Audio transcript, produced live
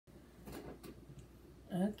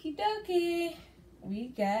Okie dokie. We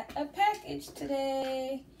got a package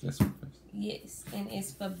today. That's my first. Yes, and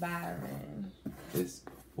it's for Byron. It's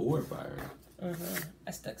for Byron.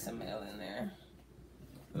 I stuck some mail in there.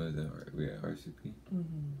 Oh, is that right? We got RCP?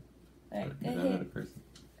 Right, go Another ahead. person?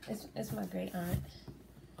 It's my great aunt.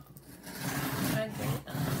 My great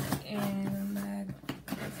aunt and my...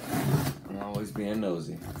 I'm always being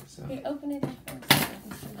nosy. So. Here, open it up first.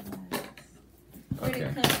 Where'd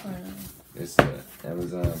it come from? It's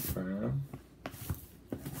Amazon Prime.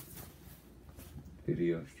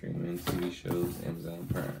 Video streaming, TV shows, Amazon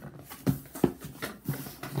Prime.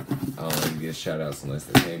 I don't like to get shout outs unless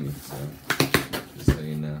they pay me, so just so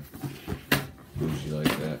you know. Bougie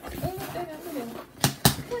like that. Oh, look, they got little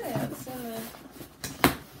cutouts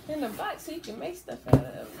in the box so you can make stuff out of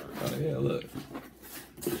them. Oh yeah, look.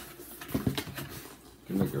 You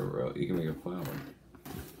can make a row. You can make a flower.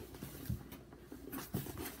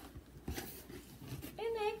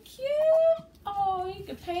 Isn't that cute? Oh, you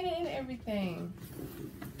can paint it and everything.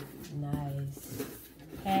 Nice.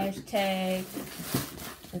 Hashtag.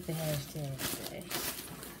 What's the hashtag say?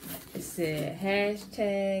 It said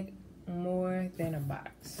hashtag more than a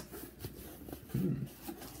box.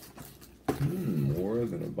 More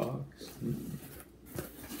than a box.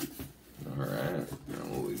 Alright. Now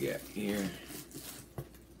what we got here?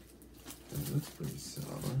 That looks pretty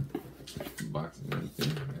solid. Box is empty.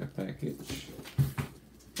 That package.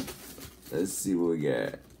 Let's see what we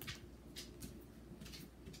got.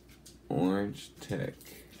 Orange Tech.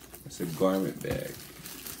 It's a garment bag.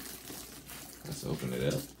 Let's open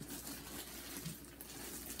it up.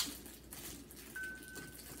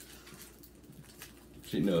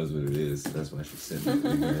 She knows what it is. That's why she sent it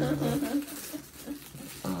to her.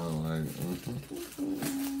 Oh, like,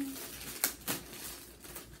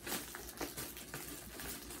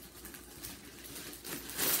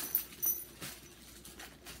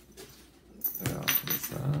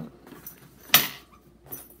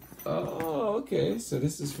 Oh, okay. So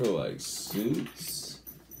this is for like suits.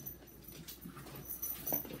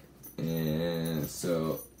 And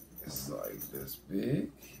so it's like this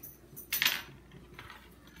big.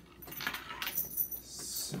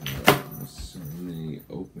 So let me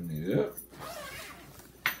open it up.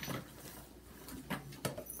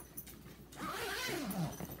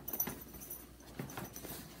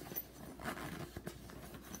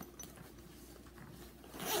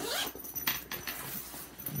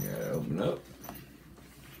 Open up.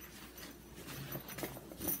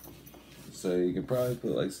 So you can probably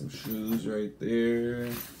put like some shoes right there,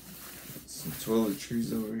 some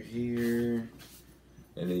toiletries over here,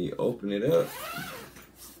 and then you open it up.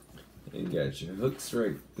 And you got your hooks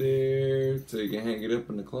right there, so you can hang it up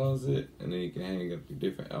in the closet, and then you can hang up your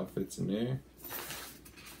different outfits in there.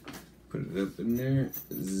 Put it up in there,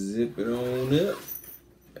 zip it on up,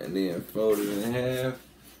 and then fold it in half.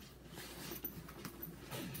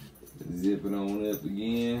 Zip it on up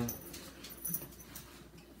again.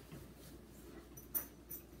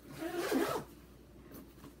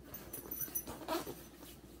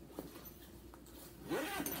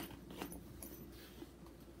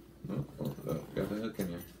 Oh, got the hook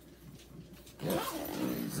in there. Yeah,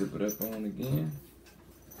 zip it up on again.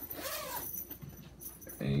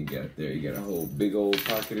 And you got there, you got a whole big old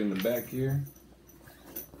pocket in the back here.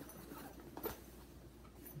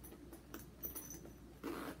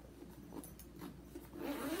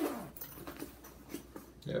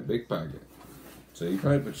 Yeah, big pocket. So you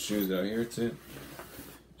probably put your shoes out here too.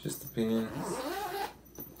 Just depends.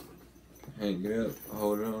 Hang it up,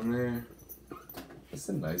 hold it on there. It's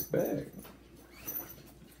a nice bag.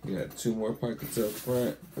 You got 2 more pockets up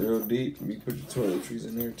front, real deep. You can put your toiletries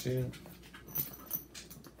in there too.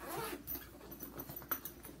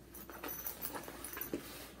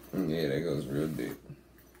 Yeah, that goes real deep.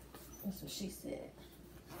 That's what she said.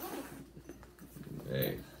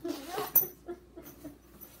 Hey.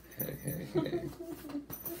 Hey.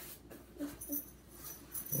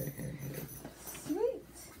 Sweet.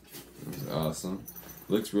 It's awesome.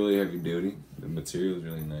 Looks really heavy duty. The material is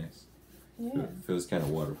really nice. Yeah. It feels kind of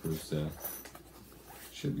waterproof, so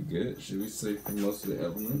should be good. Should be safe from most of the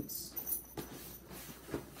elements.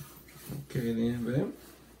 Okay then, babe.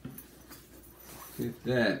 Get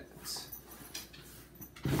that.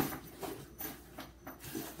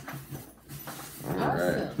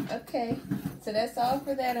 Awesome. Okay. So that's all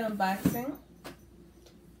for that unboxing.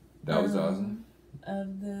 That was awesome.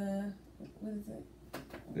 Of the, what is it?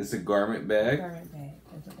 It's a garment bag. Garment bag.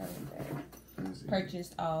 It's a garment bag.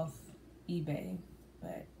 Purchased off eBay,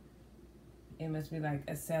 but it must be like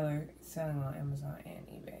a seller selling on Amazon and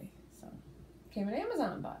eBay. So came in an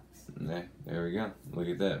Amazon box. Yeah, there we go. Look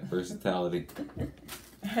at that versatility.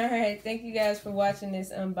 Alright, thank you guys for watching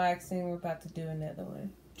this unboxing. We're about to do another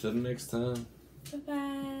one. Till the next time.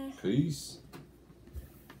 Bye-bye. Peace.